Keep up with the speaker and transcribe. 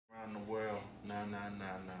around the world. Nah, nah,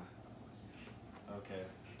 nah, nah. Okay.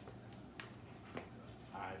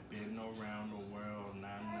 I've been around the world. Nah,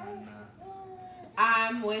 nah, nah.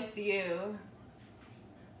 I'm with you.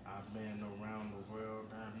 I've been around the world.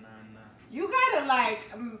 Nah, nah, nah. You gotta like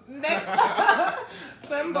make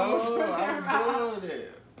symbols. No, I'm doing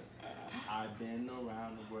it. I've been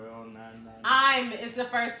around the world. Nah, nah, nah. I'm is the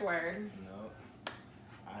first word. No.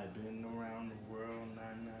 I've been around the world. Nah,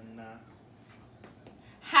 nah, nah.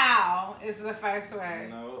 How is the first word.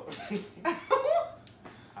 No.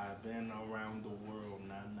 I've been around the world.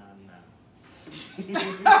 Nah, nah, nah.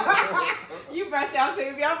 You brush your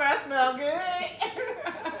teeth. Your breath smell good.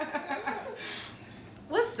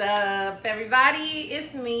 What's up, everybody?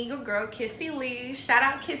 It's me, your girl, Kissie Lee. Shout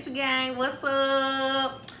out Kissie Gang. What's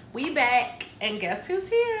up? We back. And guess who's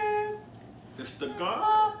here? It's the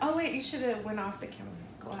God. Oh, wait. You should have went off the camera.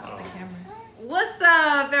 Go out the camera. What's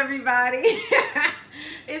up, everybody?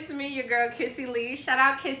 It's me, your girl, Kissie Lee. Shout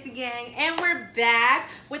out Kissie Gang. And we're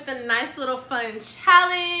back with a nice little fun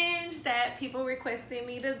challenge that people requested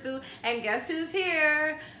me to do. And guess who's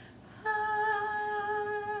here?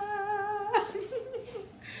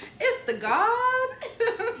 It's the God.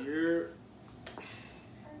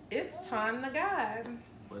 It's Ton the God.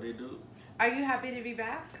 What they do? Are you happy to be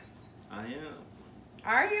back? I am.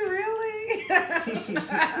 Are you really?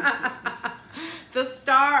 The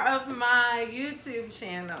star of my YouTube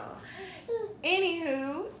channel.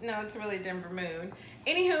 Anywho, no, it's really Denver Moon.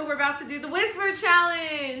 Anywho, we're about to do the Whisper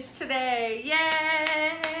Challenge today.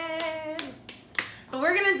 Yay! But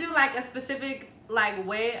we're gonna do like a specific like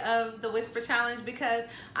way of the Whisper Challenge because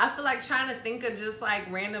I feel like trying to think of just like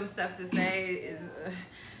random stuff to say is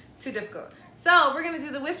too difficult. So we're gonna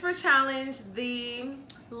do the Whisper Challenge, the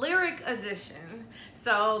lyric edition.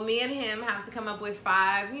 So me and him have to come up with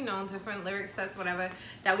 5, you know, different lyric sets, whatever,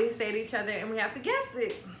 that we say to each other and we have to guess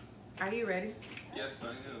it. Are you ready? Yes, I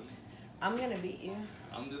am. I'm gonna beat you.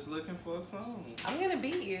 I'm just looking for a song. I'm gonna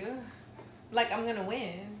beat you. Like I'm gonna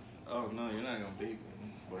win. Oh no, you're not gonna beat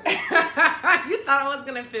me. But... You thought I was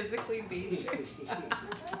gonna physically beat you.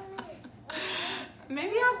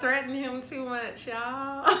 Maybe I threatened him too much,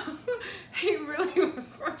 y'all. He really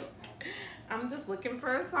was like, I'm just looking for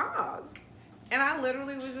a song. And I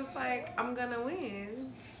literally was just like, I'm gonna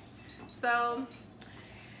win. So,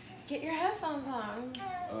 get your headphones on.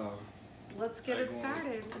 Let's get it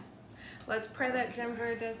started. Let's pray that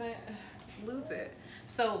Denver doesn't lose it.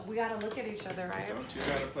 So, we gotta look at each other, right? Don't you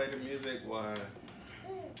gotta play the music while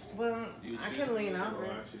well, you I can lean over.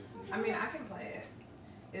 I mean, I can play it.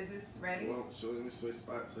 Is this ready? Well, so let me switch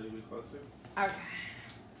spots so you be closer. Okay.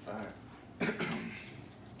 Alright.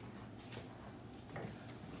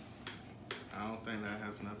 I don't think that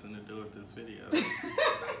has nothing to do with this video.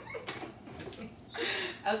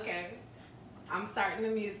 Okay. I'm starting the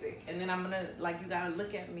music, and then I'm gonna, like, you gotta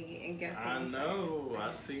look at me and guess. I know.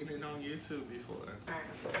 I've seen it on YouTube before.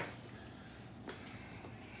 Alright.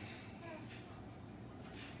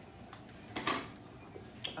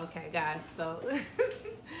 Okay, guys, so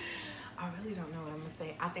I really don't know what I'm gonna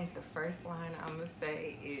say. I think the first line I'm gonna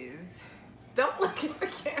say is, don't look at the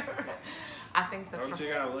camera. I think the Don't you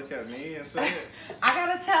gotta look at me and say it? I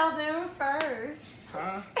gotta tell them first.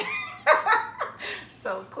 Huh?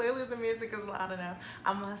 So clearly the music is loud enough.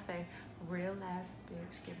 I'm gonna say, real ass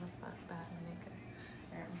bitch, give a fuck about a nigga.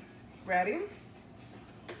 Ready?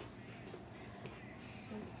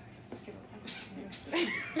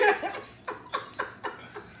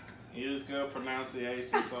 Use good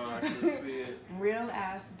pronunciation so I can see it. Real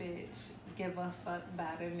ass bitch, give a fuck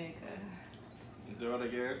about a nigga. Do it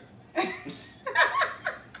again.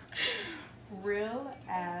 Real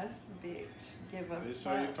ass bitch, give a fuck. You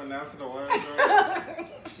sure you pronouncing the word right?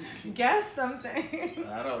 Guess something.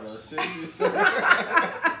 I don't know shit you said.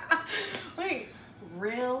 Wait,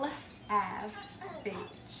 real ass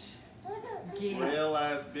bitch. Real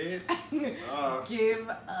ass bitch? Give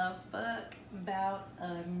a fuck about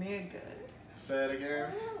a nigga. Say it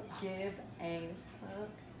again. Give a fuck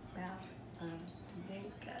about a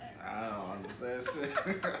nigga. I don't understand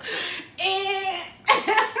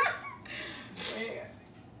shit.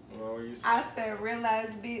 What were you saying? I said, real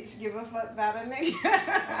ass bitch, give a fuck about a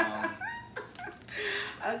nigga.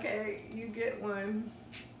 Okay, you get one.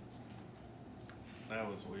 That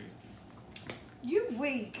was weak. You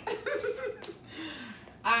weak.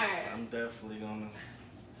 Alright. I'm definitely gonna.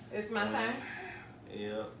 It's my time?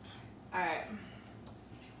 Yep. Alright.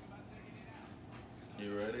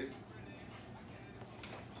 You ready?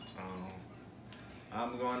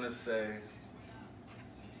 I'm going to say,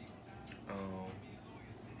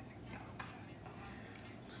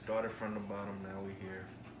 started from the bottom, now we here.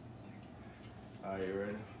 Are you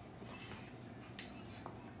ready?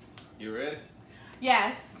 You ready?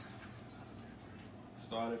 Yes.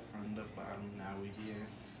 Started from the bottom, now we here.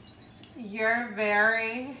 You're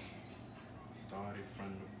very. Started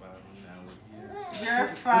from the bottom, now we here. You're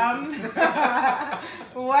from.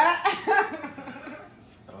 What?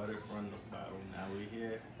 Started from the bottom, now we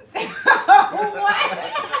here. What?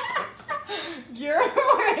 You're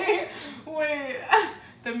wait.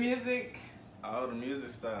 The music. Oh, the music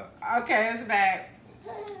stopped. Okay, it's back.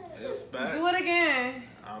 It's back. Do it again.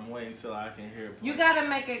 I'm waiting till I can hear it. You gotta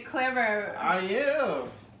make it clever. I am.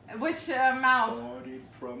 With your mouth. Started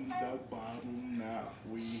from the bottom, now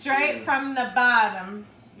we Straight here. from the bottom.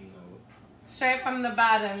 No. Straight from the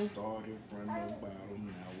bottom. Started from the bottom,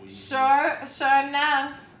 now we Sure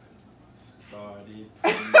enough. Started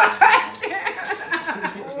from the bottom.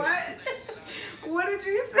 What? What did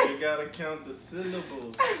you say? You gotta count the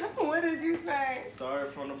syllables. What did you say?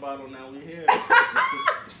 Started from the bottom, now we here.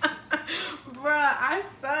 Bruh, I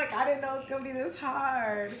suck. I didn't know it was gonna be this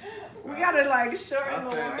hard. We gotta like shorten I the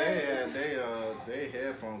think words. they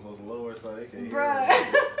headphones was lower so they can hear. Bruh.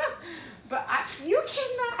 it. But you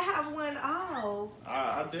cannot have one off.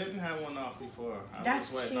 I didn't have one off before. I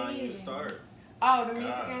That's was waiting on you to cheating. start. Oh, the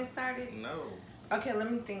music ain't started? No. Okay,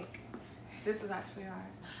 let me think. This is actually hard.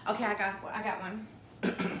 Okay, I got one.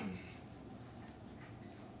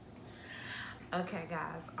 Okay,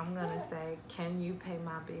 guys, I'm gonna say, can you pay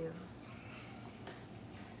my bills?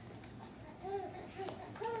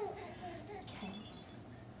 Okay.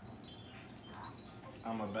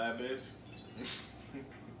 I'm a bad bitch.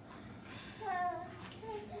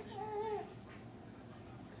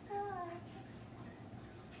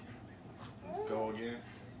 Go again.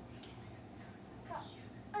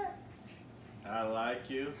 I like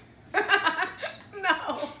you.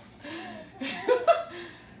 No.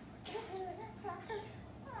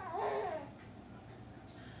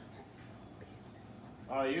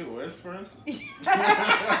 Are you whispering?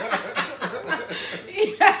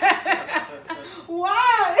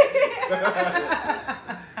 Why?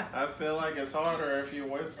 I feel like it's harder if you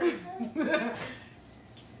whisper.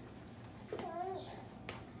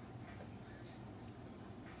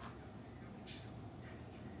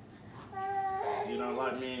 You don't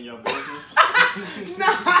like me in your business? No.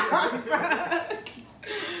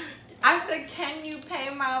 I said, can you pay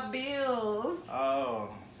my bills? Oh.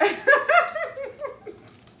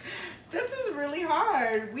 This is really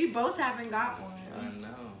hard. We both haven't got one. I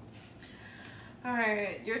know. All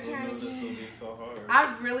right, your turn This will again. be so hard.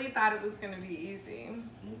 I really thought it was gonna be easy.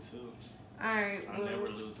 Me too. All right. I'm Well, never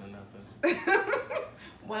losing nothing.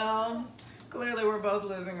 well, clearly we're both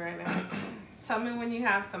losing right now. Tell me when you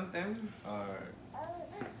have something. Alright.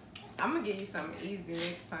 I'm gonna give you something easy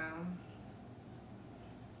next time.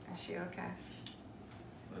 Is she okay?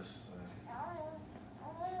 Let's see.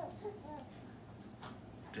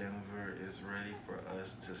 Denver is ready for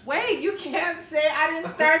us to start. Wait, you can't say I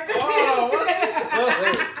didn't start the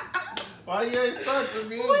music. Why you ain't start the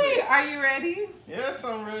music? Wait, are you ready? Yes,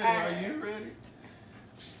 I'm ready. Alright. Are you ready?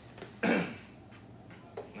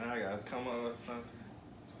 Now I gotta come up with something.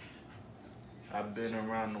 I've been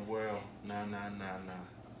around the world. Nah.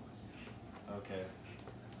 Okay.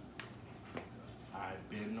 I've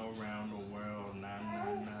been around the world. Nah.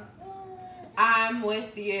 I'm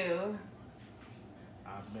with you.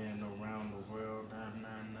 I've been around the world. Nah.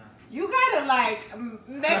 You gotta like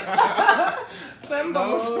make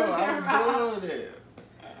symbols. No, with your I'm mouth. good at it.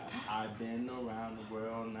 I've been around the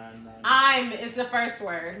world. Nah. I'm is the first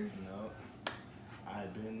word. No.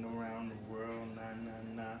 I've been around the world.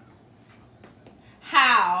 Nah.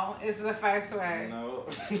 How is the first word. No.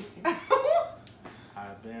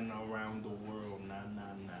 I've been around the world. Nah.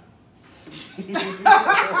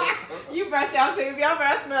 You brush your teeth. Your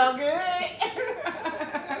breath smell good.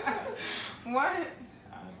 What?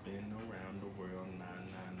 I've been around the world.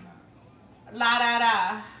 Nah. La da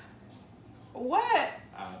da. What?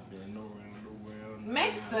 I've been around the world.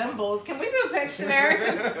 Make symbols. Can we do Pictionary?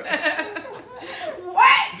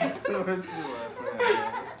 What? What you laughing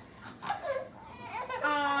at? Oh,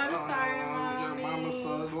 I'm sorry, Your Mommy. mama's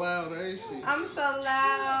so loud, ain't she? I'm so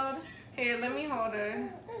loud. Here, let me hold her.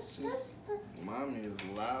 Mommy is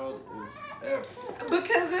loud as F.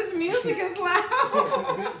 Because this music is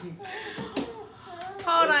loud.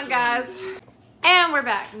 Hold on, guys. And we're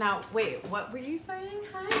back. Now, wait, what were you saying?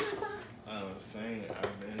 Hi. I was saying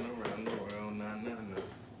I've been around the world. Nah.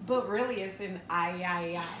 But really, it's an I.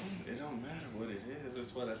 It don't matter what it is.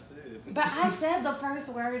 It's what I said. But I said the first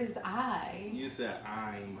word is I. You said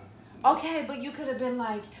I'm. Okay, but you could have been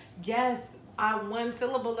like, yes, one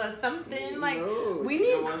syllable or something. Like, No, we need.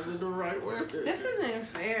 it wasn't the right word. This isn't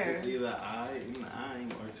fair. It's either I and I'm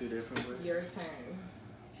or two different words. Your turn.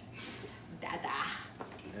 Dada.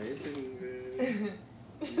 Hey,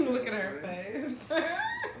 Look at her face.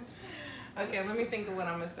 Okay, let me think of what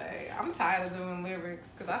I'm gonna say. I'm tired of doing lyrics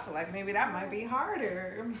because I feel like maybe that might be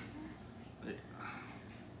harder.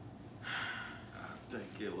 I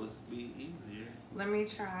think it would be easier. Let me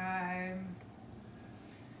try.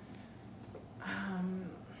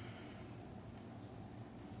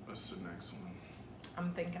 What's the next one?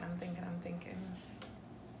 I'm thinking.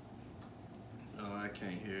 Oh, I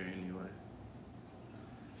can't hear anyway.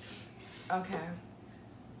 Okay.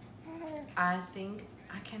 I think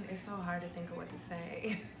I can. It's so hard to think of what to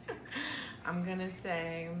say. I'm gonna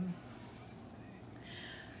say,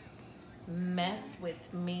 mess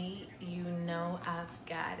with me, you know I've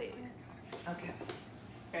got it. Okay.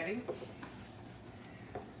 Ready?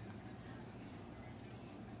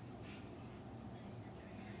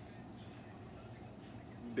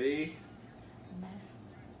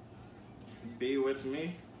 Be with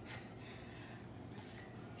me.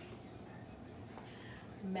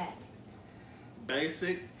 Mess.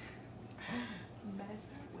 Basic. Mess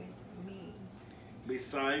with me.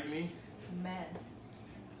 Beside me. Mess.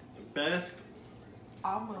 Best.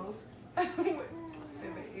 Almost.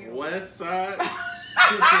 West side.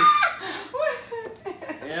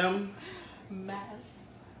 M. Mess.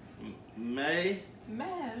 May.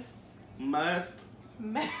 Mess. Must.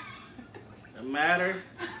 Mess. Matter.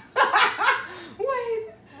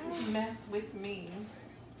 Wait. Mess with me.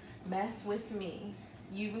 Mess with me.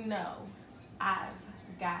 You know I've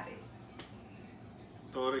got it.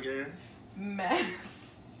 Throw it again.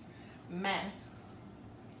 Mess. Mess.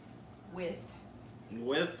 With.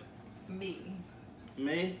 With. Me.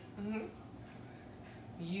 Me. Mm-hmm.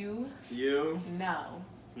 You. You. Know.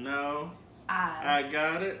 No. I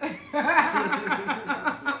got it.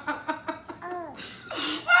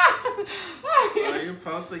 Are you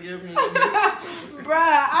supposed to give me hints? Bruh,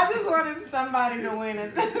 I just wanted somebody to win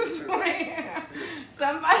at this point.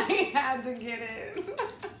 Somebody had to get it.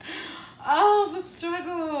 Oh, the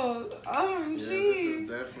struggle. OMG. Yeah, this is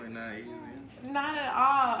definitely not easy. Not at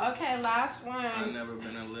all. Okay, last one. I've never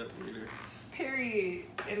been a lip reader. Period.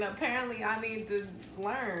 And apparently I need to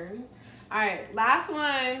learn. All right, last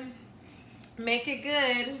one. Make it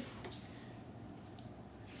good.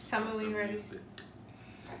 Tell me when you're ready. Music.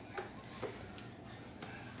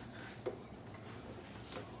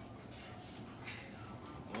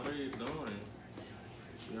 What are you doing?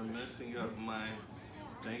 You're messing up my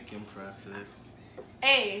thinking process.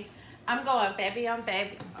 Hey, I'm going baby on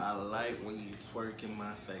baby. I like when you twerk in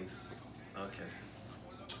my face. Okay.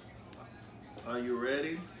 Are you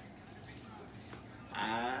ready?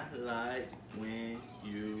 I like when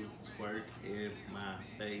you twerk in my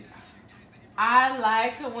face. I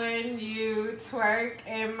like when you twerk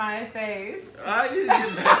in my face. How you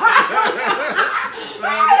get that?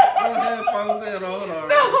 Go ahead, folks. Hold on.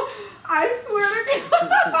 No, I swear to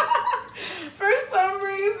God. For some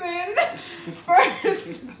reason,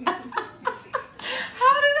 first.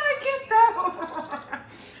 How did I get that one?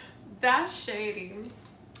 That's shady.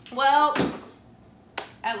 Well,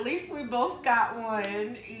 at least we both got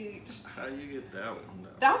one each. How you get that one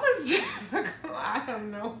though? That was difficult. I have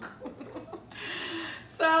no clue.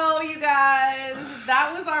 So, you guys,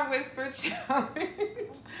 that was our whisper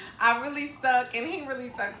challenge. I really suck, and he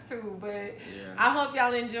really sucks too, but yeah. I hope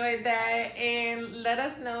y'all enjoyed that, and let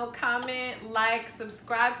us know, comment, like,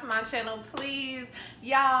 subscribe to my channel, please.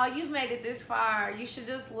 Y'all, you've made it this far. You should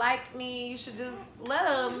just like me. You should just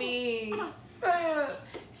love me.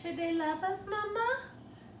 Should they love us, mama?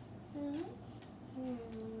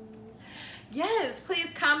 Yes, please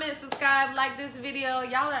comment, subscribe, like this video.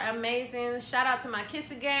 Y'all are amazing. Shout out to my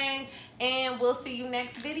Kissie gang, and we'll see you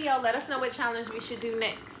next video. Let us know what challenge we should do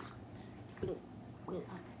next.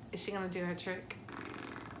 Is she gonna do her trick?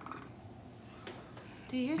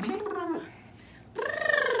 Do your trick, mama.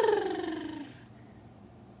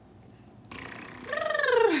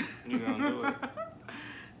 You gonna do it?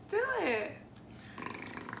 Do it.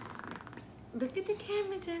 Look at the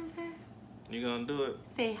camera, Denver. You gonna do it?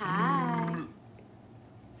 Say hi.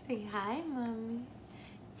 Say hi, mommy.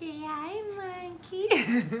 Say hi, monkey.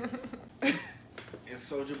 And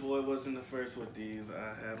Soulja Boy wasn't the first with these.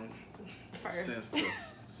 I had them first.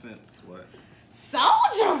 Since what?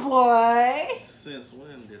 Soulja Boy. Since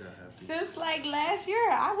when did I have these? Since like last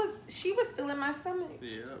year. She was still in my stomach.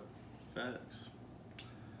 Yep. Facts.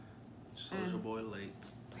 Soulja Boy late.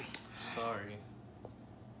 Sorry.